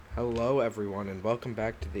Hello, everyone, and welcome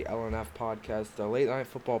back to the LNF podcast, the late night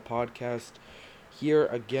football podcast. Here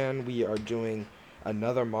again, we are doing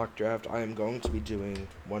another mock draft. I am going to be doing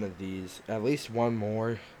one of these, at least one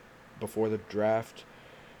more, before the draft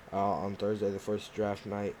on Thursday, the first draft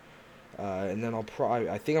night. And then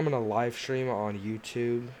I think I'm going to live stream on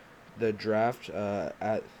YouTube the draft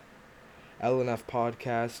at LNF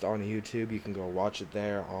podcast on YouTube. You can go watch it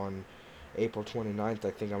there on April 29th.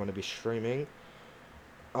 I think I'm going to be streaming.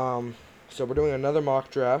 So we're doing another mock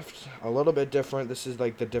draft, a little bit different. This is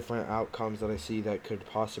like the different outcomes that I see that could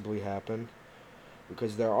possibly happen,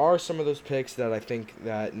 because there are some of those picks that I think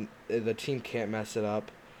that the team can't mess it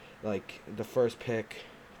up, like the first pick,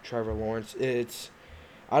 Trevor Lawrence.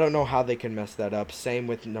 I don't know how they can mess that up. Same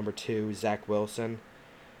with number 2, Zach Wilson.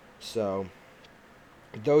 So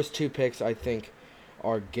those two picks I think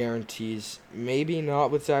are guarantees. Maybe not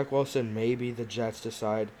with Zach Wilson. Maybe the Jets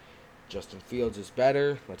decide Justin Fields is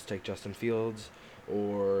better. Let's take Justin Fields,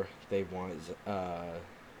 or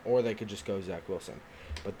or they could just go Zach Wilson.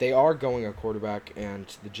 But they are going a quarterback, and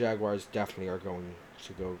the Jaguars definitely are going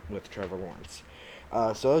to go with Trevor Lawrence.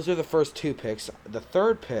 So those are the first two picks. The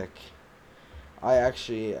third pick, I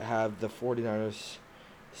actually have the 49ers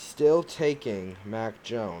still taking Mac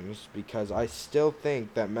Jones, because I still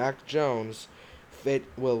think that Mac Jones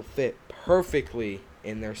will fit perfectly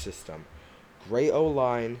in their system. Great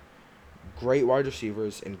O-line, great wide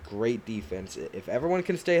receivers, and great defense. If everyone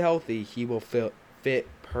can stay healthy, he will fit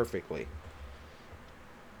perfectly.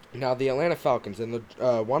 Now, the Atlanta Falcons, and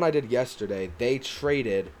the one I did yesterday, they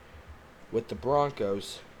traded with the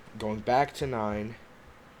Broncos going back to 9,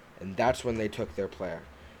 and that's when they took their player.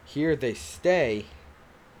 Here they stay,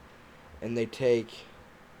 and they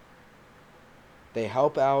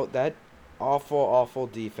help out that awful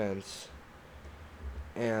defense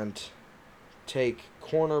and take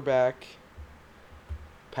cornerback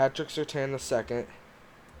Patrick Surtain II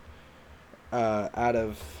out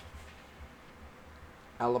of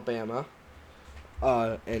Alabama.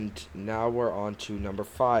 And now we're on to number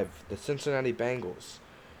 5, the Cincinnati Bengals.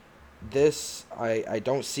 This, I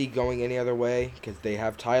don't see going any other way, because they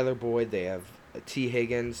have Tyler Boyd, they have T.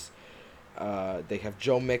 Higgins, they have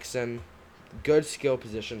Joe Mixon, good skill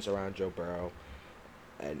positions around Joe Burrow,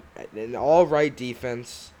 and an all right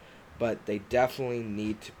defense, but they definitely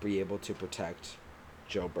need to be able to protect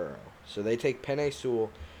Joe Burrow. So they take Penei Sewell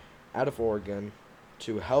out of Oregon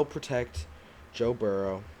to help protect Joe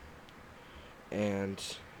Burrow and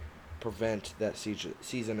prevent that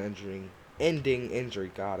season-ending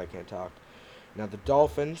injury. God, I can't talk. Now the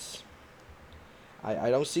Dolphins, I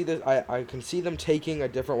don't see this. I can see them taking a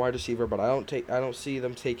different wide receiver, but I don't see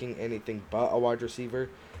them taking anything but a wide receiver.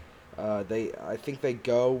 I think they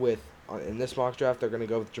go with in this mock draft. They're going to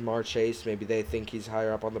go with Jamar Chase. Maybe they think he's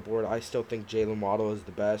higher up on the board. I still think Jalen Waddle is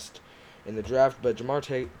the best in the draft, but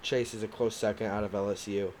Jamar Chase is a close second out of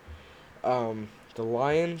LSU. The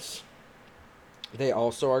Lions, they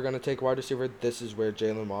also are going to take wide receiver. This is where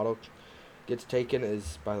Jalen Waddle gets taken,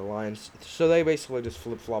 is by the Lions. So they basically just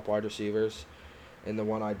flip-flop wide receivers. In the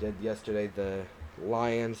one I did yesterday, the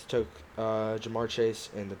Lions took Jamar Chase,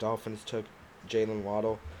 and the Dolphins took Jalen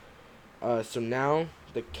Waddle. So now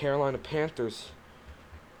the Carolina Panthers,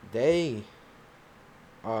 they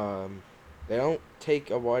don't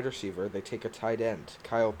take a wide receiver. They take a tight end,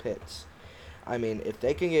 Kyle Pitts. I mean, if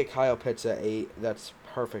they can get Kyle Pitts at 8, that's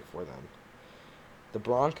perfect for them. The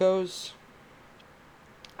Broncos,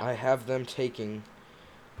 I have them taking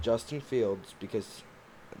Justin Fields, because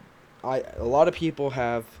a lot of people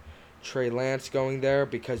have Trey Lance going there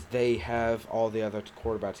because they have all the other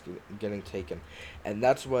quarterbacks getting taken. And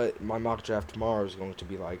that's what my mock draft tomorrow is going to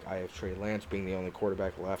be like. I have Trey Lance being the only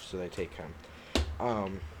quarterback left, so they take him.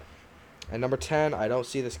 And number 10, I don't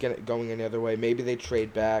see this going any other way. Maybe they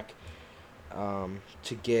trade back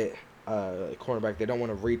to get a cornerback. They don't want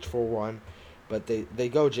to reach for one, but they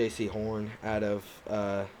go J.C. Horn out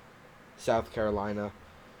of South Carolina.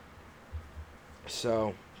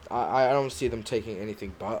 So I don't see them taking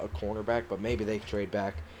anything but a cornerback, but maybe they trade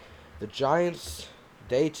back. The Giants,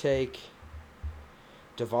 they take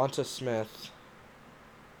Devonta Smith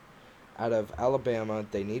out of Alabama.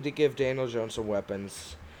 They need to give Daniel Jones some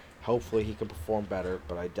weapons. Hopefully he can perform better,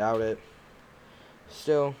 but I doubt it.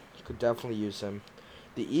 Still, could definitely use him.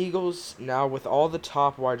 The Eagles, now with all the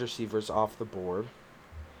top wide receivers off the board,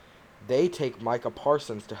 they take Micah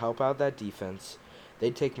Parsons to help out that defense.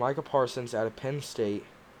 They take Micah Parsons out of Penn State,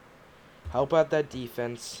 help out that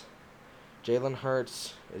defense. Jalen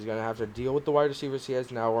Hurts is going to have to deal with the wide receivers he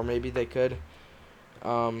has now, or maybe they could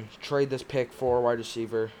trade this pick for a wide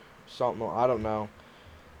receiver. Something, I don't know.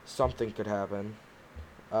 Something could happen.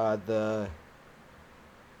 The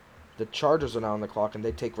The Chargers are now on the clock, and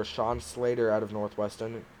they take Rashawn Slater out of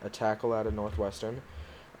Northwestern, a tackle out of Northwestern.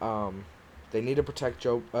 They need to protect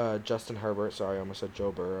Justin Herbert. Sorry, I almost said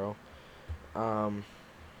Joe Burrow.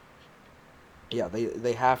 Yeah,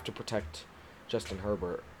 they have to protect Justin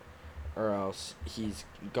Herbert, or else he's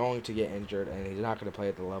going to get injured, and he's not going to play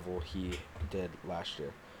at the level he did last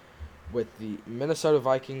year. With the Minnesota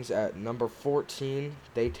Vikings at number 14,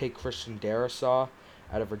 they take Christian Darrisaw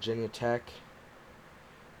out of Virginia Tech.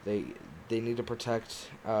 They need to protect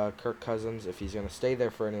Kirk Cousins. If he's going to stay there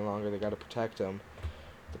for any longer, they got to protect him.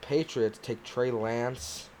 The Patriots take Trey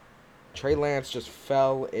Lance. Trey Lance just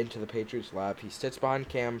fell into the Patriots' lap. He sits behind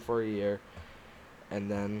Cam for a year, and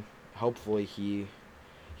then hopefully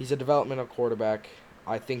he's a developmental quarterback.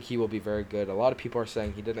 I think he will be very good. A lot of people are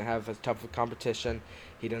saying he didn't have as tough of competition.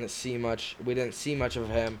 He didn't see much. We didn't see much of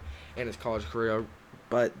him in his college career,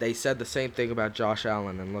 but they said the same thing about Josh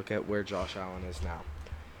Allen, and look at where Josh Allen is now.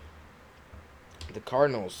 The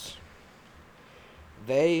Cardinals,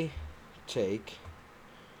 they take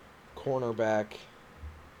cornerback.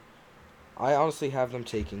 I honestly have them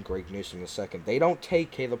taking Greg Newsome the second. They don't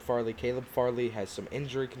take Caleb Farley. Caleb Farley has some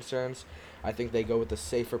injury concerns. I think they go with the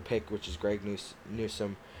safer pick, which is Greg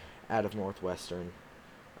Newsome out of Northwestern.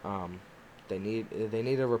 They need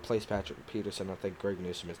to replace Patrick Peterson. I think Greg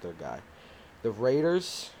Newsome is their guy. The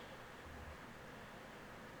Raiders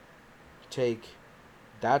take.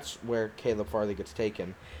 That's where Caleb Farley gets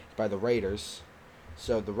taken, by the Raiders.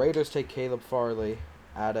 So the Raiders take Caleb Farley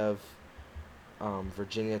out of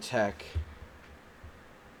Virginia Tech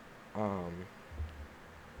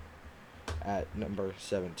at number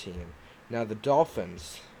 17. Now the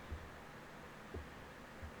Dolphins,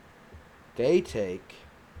 they take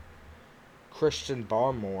Christian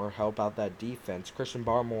Barmore, help out that defense. Christian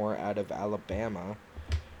Barmore out of Alabama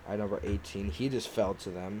at number 18. He just fell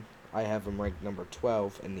to them. I have him ranked number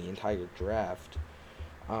 12 in the entire draft.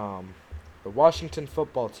 The Washington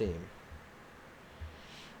football team.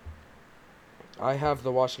 I have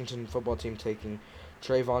the Washington football team taking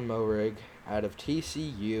Trayvon Moehrig out of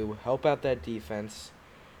TCU. Help out that defense.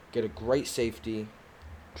 Get a great safety.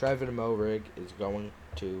 Trayvon Moehrig is going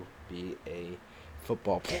to be a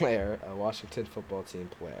football player, a Washington football team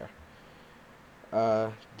player.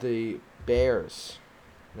 The Bears.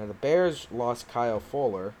 Now, the Bears lost Kyle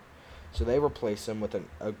Fuller, so they replace him with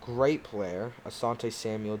a great player, Asante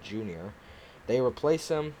Samuel Jr. They replace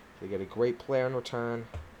him. They get a great player in return.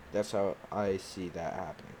 That's how I see that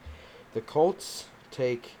happening. The Colts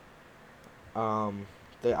take. I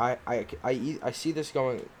see this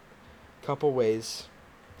going a couple ways.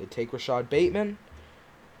 They take Rashad Bateman,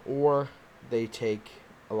 or they take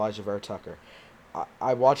Elijah Vera Tucker.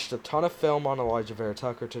 I watched a ton of film on Elijah Vera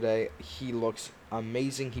Tucker today. He looks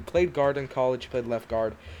amazing. He played guard in college, played left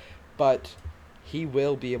guard, but he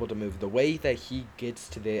will be able to move. The way that he gets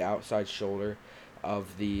to the outside shoulder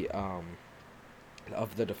of the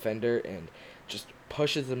defender and just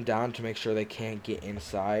pushes them down to make sure they can't get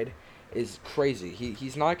inside is crazy.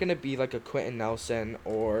 He's not going to be like a Quentin Nelson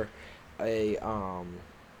or a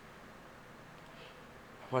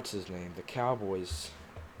what's his name? The Cowboys.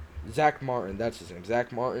 Zach Martin, that's his name.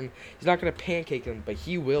 Zach Martin. He's not going to pancake them, but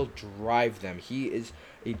he will drive them. He is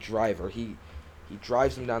a driver. He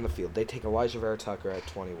drives them down the field. They take Elijah Vera Tucker at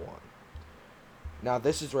 21. Now,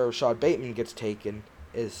 this is where Rashad Bateman gets taken,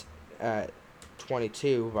 is at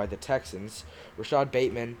 22 by the Texans. Rashad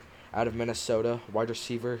Bateman out of Minnesota, wide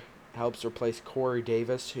receiver, helps replace Corey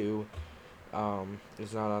Davis, who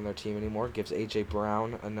is not on their team anymore. Gives A.J.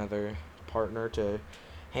 Brown another partner to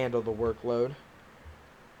handle the workload.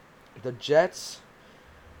 The Jets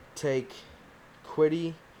take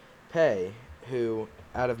Kwity Paye, who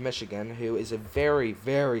out of Michigan, who is a very,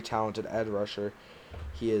 very talented edge rusher.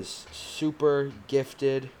 He is super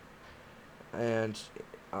gifted, and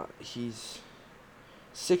he's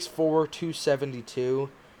 6'4", 272.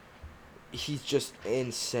 He's just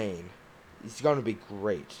insane. He's going to be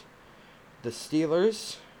great. The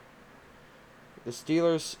Steelers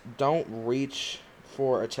don't reach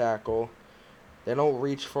for a tackle. They don't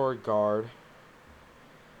reach for a guard.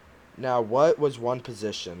 Now, what was one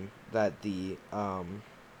position that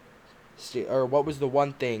what was the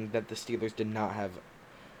one thing that the Steelers did not have,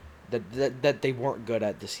 that they weren't good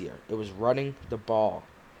at this year? It was running the ball.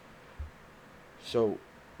 So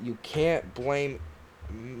you can't blame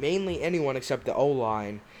mainly anyone except the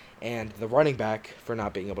O-line and the running back for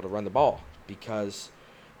not being able to run the ball.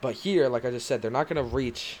 But here, like I just said, they're not going to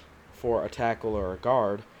reach for a tackle or a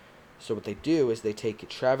guard. So what they do is they take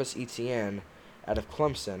Travis Etienne out of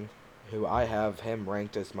Clemson, who I have him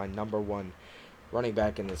ranked as my number one running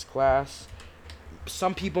back in this class.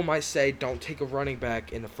 some people might say, don't take a running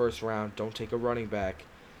back in the first round. Don't take a running back.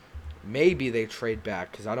 Maybe they trade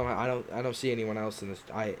back because I don't see anyone else in this.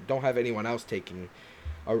 I don't have anyone else taking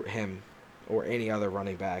him or any other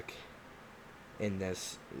running back in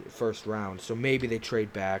this first round. So maybe they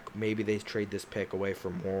trade back. Maybe they trade this pick away for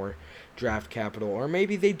more draft capital, or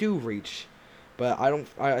maybe they do reach. But I don't.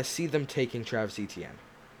 I see them taking Travis Etienne.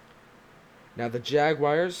 Now the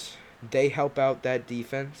Jaguars, they help out that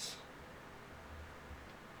defense,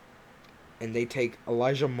 and they take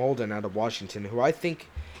Elijah Molden out of Washington, who I think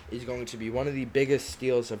is going to be one of the biggest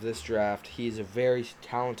steals of this draft. He's a very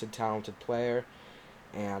talented player,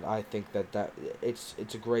 and I think that it's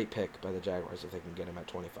a great pick by the Jaguars if they can get him at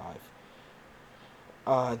 25.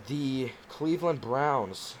 The Cleveland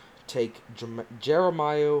Browns take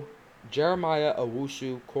Jeremiah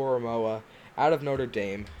Owusu-Koramoah out of Notre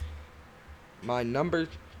Dame. My number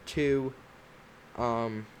 2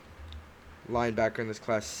 linebacker in this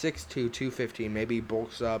class, 6'2", 215. Maybe he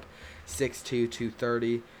bulks up 6'2",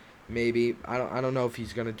 230. Maybe I don't know if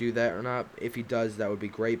he's gonna do that or not. If he does, that would be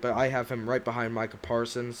great. But I have him right behind Micah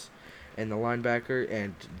Parsons and the linebacker.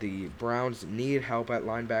 And the Browns need help at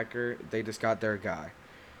linebacker. They just got their guy.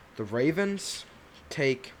 The Ravens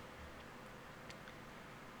take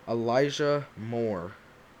Elijah Moore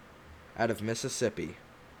out of Mississippi.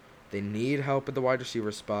 They need help at the wide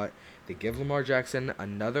receiver spot. They give Lamar Jackson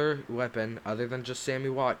another weapon other than just Sammy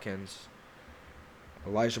Watkins.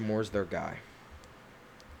 Elijah Moore's their guy.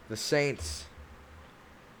 The Saints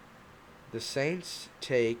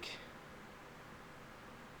take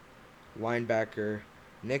linebacker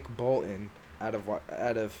Nick Bolton out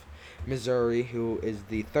of Missouri, who is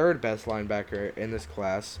the third best linebacker in this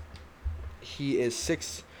class. He is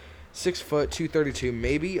 6 foot 232,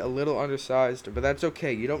 maybe a little undersized, but that's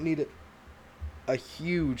okay. You don't need a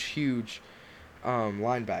huge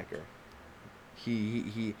linebacker.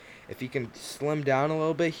 He if he can slim down a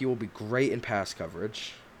little bit, he will be great in pass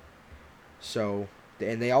coverage. So,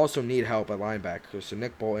 and they also need help at linebacker, so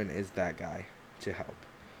Nick Bolton is that guy to help.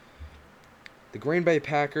 The Green Bay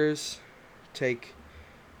Packers take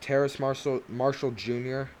Terrace Marshall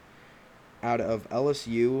Jr. out of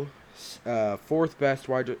LSU, sixth best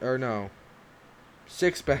wide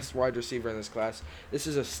receiver in this class. This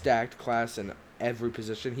is a stacked class in every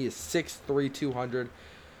position. He is 6'3", 200.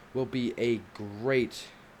 Will be a great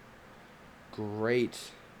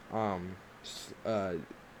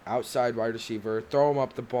outside wide receiver. Throw him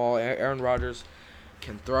up the ball. Aaron Rodgers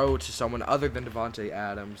can throw to someone other than Devontae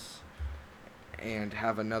Adams and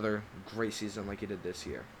have another great season like he did this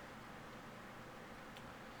year.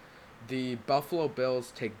 The Buffalo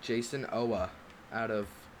Bills take Jason Owa out of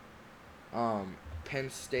Penn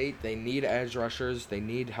State. They need edge rushers. They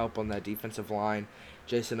need help on that defensive line.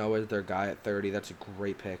 Jason Owa is their guy at 30. That's a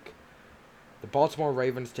great pick. The Baltimore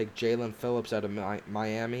Ravens take Jalen Phillips out of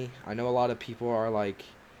Miami. I know a lot of people are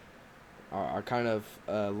kind of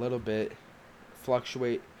a little bit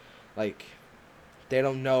fluctuate. Like, they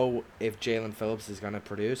don't know if Jalen Phillips is going to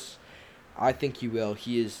produce. I think he will.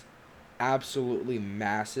 He is absolutely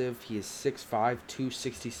massive. He is 6'5",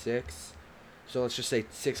 266. So let's just say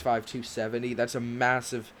 6'5", 270. That's a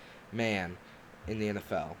massive man in the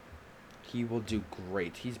NFL. He will do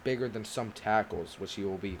great. He's bigger than some tackles, which he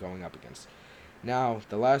will be going up against. Now,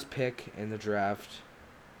 the last pick in the draft,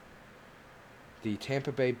 the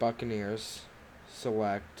Tampa Bay Buccaneers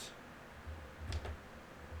select,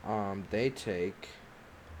 they take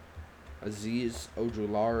Azeez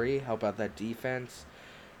Ojulari, help out that defense,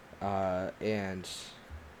 and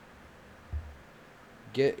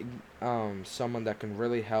get someone that can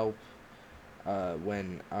really help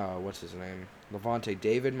when what's his name? Levante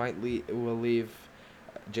David will leave,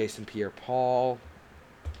 Jason Pierre-Paul.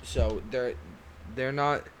 So they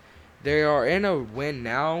are in a win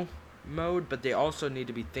now mode, but they also need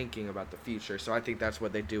to be thinking about the future. So I think that's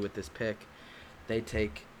what they do with this pick. They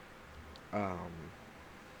take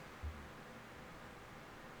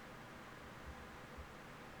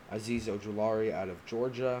Azeez Ojulari out of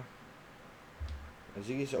Georgia.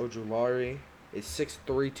 Azeez Ojulari is 6'3",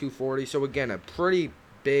 240. So again, a pretty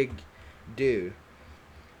big dude.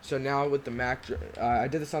 So now with the I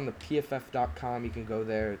did this on the PFF.com. You can go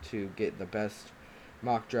there to get the best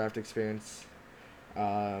mock draft experience.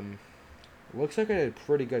 Looks like I did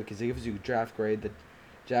pretty good because it gives you draft grade. The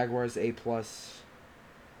Jaguars A+,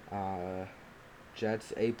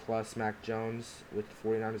 Jets A+, Mac Jones with the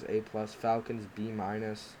 49ers A+, Falcons B-,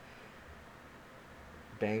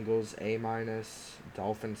 Bengals A-,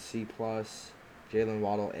 Dolphins C+, Jalen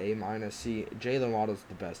Waddle A-, C. Jalen Waddle's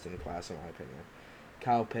the best in the class in my opinion.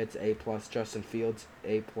 Kyle Pitts A+, Justin Fields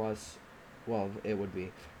A+, well, it would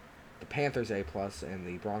be. the Panthers A+, and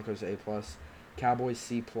the Broncos A+, Cowboys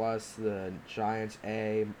C+, the Giants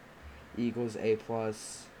A, Eagles A+,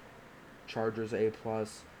 Chargers A+,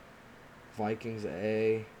 Vikings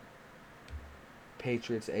A,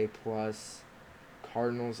 Patriots A+,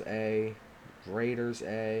 Cardinals A, Raiders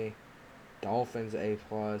A, Dolphins A+,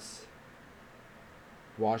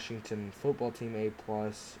 Washington football team A+,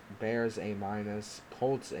 Bears A-,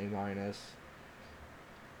 Colts A-,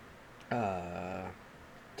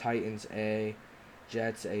 Titans A,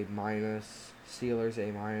 Jets A-, Steelers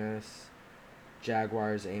A-,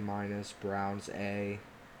 Jaguars A-, Browns A,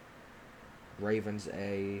 Ravens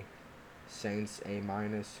A, Saints A-,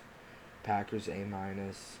 Packers A-,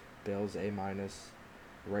 Bills A-,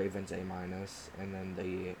 Ravens A-, and then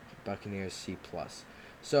the Buccaneers C+.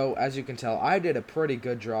 So as you can tell, I did a pretty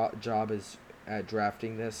good job at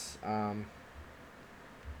drafting this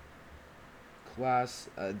class.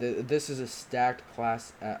 This is a stacked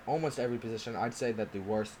class at almost every position. I'd say that the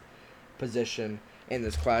worst position in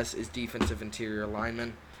this class is defensive interior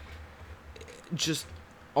lineman. Just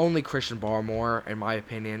only Christian Barmore, in my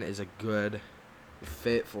opinion, is a good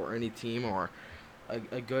fit for any team, or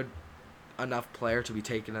a good enough player to be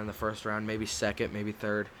taken in the first round, maybe second, maybe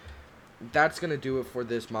third. That's going to do it for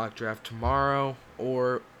this mock draft. Tomorrow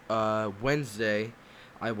or Wednesday,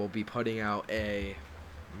 I will be putting out the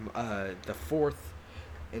fourth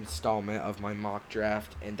installment of my mock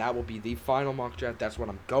draft, and that will be the final mock draft. That's what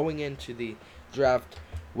I'm going into the draft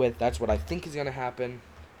with. That's what I think is going to happen.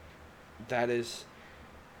 That is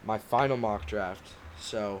my final mock draft.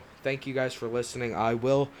 So thank you guys for listening. I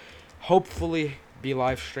will hopefully be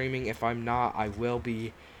live streaming. If I'm not, I will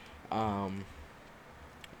be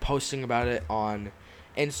posting about it on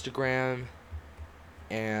Instagram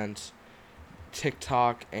and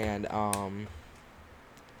TikTok, and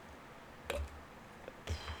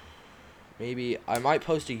maybe I might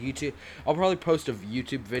post a YouTube. I'll probably post a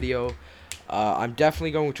YouTube video. I'm definitely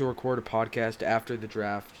going to record a podcast after the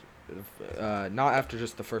draft. Not after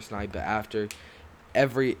just the first night, but after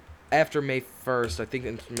May 1st. I think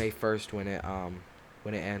it's May 1st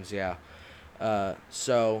when it ends. Yeah.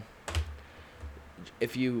 So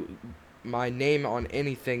if my name on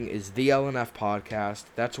anything is the LNF podcast.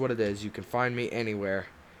 That's what it is. You can find me anywhere.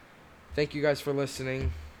 Thank you guys for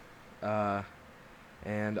listening. And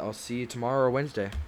I'll see you tomorrow or Wednesday.